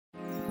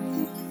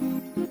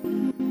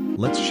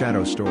Let's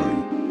shadow story.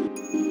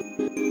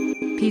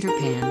 Peter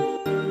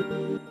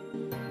Pan.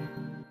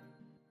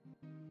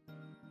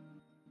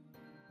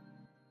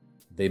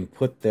 They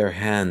put their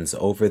hands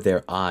over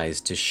their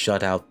eyes to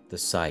shut out the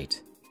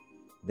sight.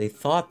 They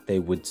thought they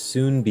would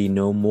soon be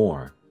no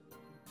more.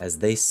 As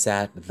they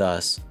sat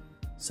thus,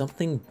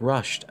 something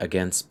brushed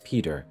against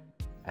Peter,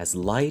 as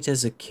light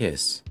as a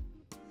kiss,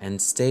 and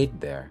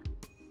stayed there,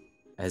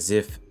 as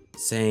if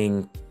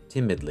saying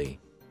timidly,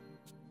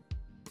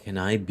 "Can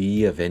I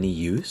be of any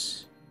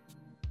use?"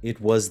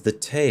 It was the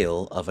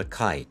tail of a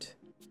kite,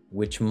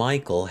 which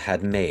Michael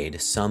had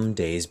made some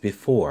days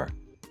before.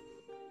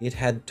 It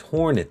had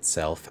torn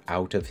itself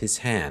out of his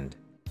hand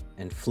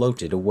and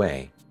floated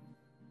away.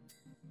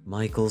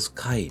 "Michael's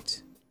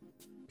kite,"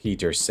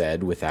 Peter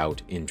said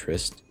without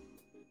interest.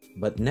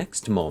 But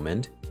next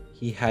moment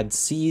he had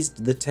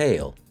seized the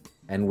tail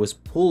and was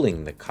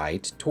pulling the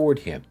kite toward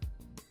him.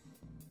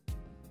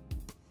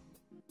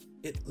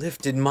 "It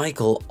lifted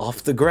Michael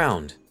off the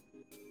ground,"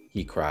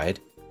 he cried.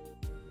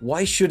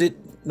 "Why should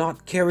it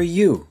not carry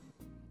you?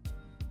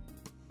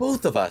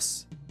 Both of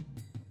us."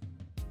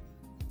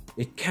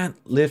 "It can't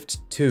lift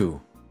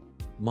two,"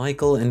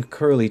 Michael and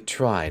Curly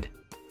tried.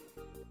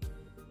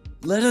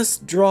 "Let us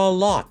draw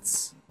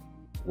lots,"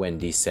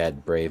 Wendy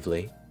said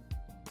bravely.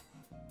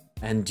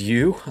 "And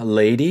you, a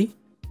lady?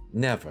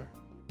 Never."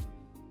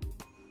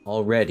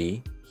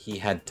 Already he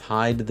had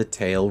tied the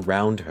tail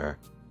round her.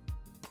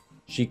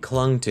 She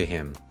clung to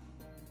him.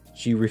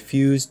 She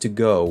refused to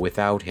go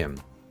without him.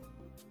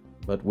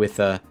 But with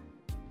a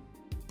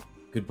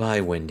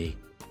 "Goodbye, Wendy,"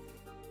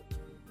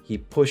 he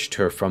pushed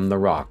her from the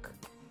rock,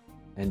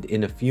 and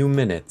in a few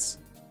minutes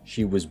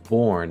she was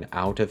borne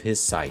out of his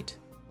sight.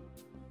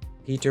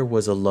 Peter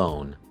was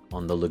alone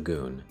on the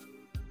lagoon.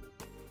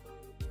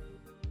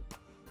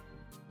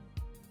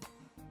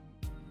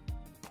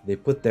 They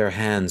put their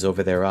hands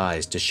over their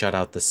eyes to shut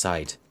out the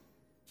sight.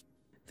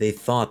 They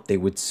thought they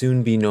would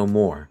soon be no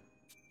more.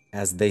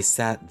 As they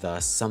sat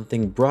thus,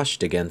 something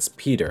brushed against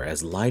Peter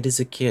as light as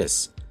a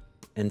kiss,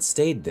 and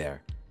stayed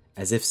there,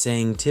 as if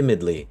saying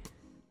timidly,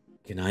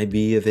 "Can I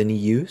be of any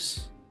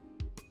use?"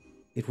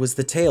 It was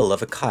the tail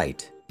of a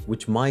kite,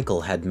 which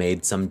Michael had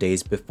made some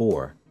days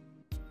before.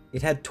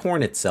 It had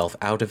torn itself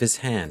out of his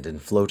hand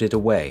and floated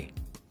away.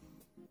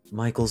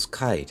 "Michael's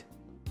kite,"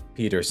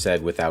 Peter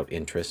said without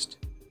interest.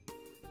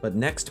 But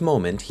next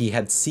moment he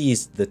had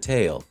seized the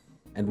tail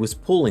and was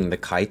pulling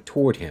the kite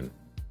toward him.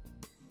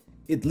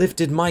 "It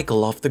lifted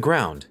Michael off the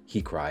ground,"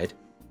 he cried.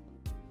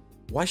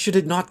 "Why should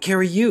it not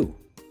carry you?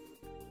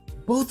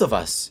 Both of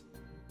us."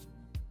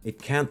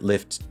 "It can't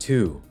lift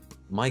two,"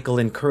 Michael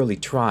and Curly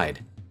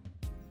tried.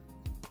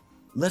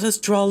 "Let us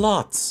draw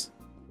lots,"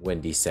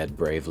 Wendy said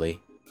bravely.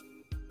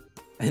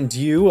 "And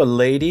you, a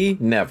lady?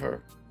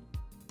 Never."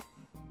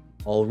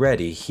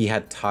 Already he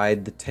had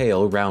tied the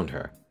tail round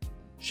her.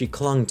 She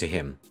clung to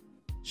him.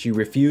 She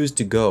refused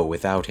to go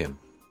without him.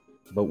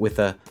 But with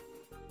a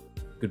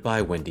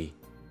 "Goodbye, Wendy,"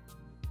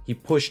 he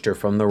pushed her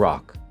from the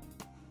rock,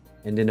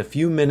 and in a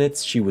few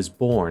minutes she was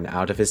borne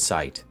out of his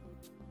sight.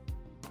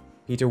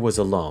 Peter was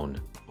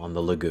alone on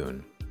the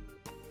lagoon.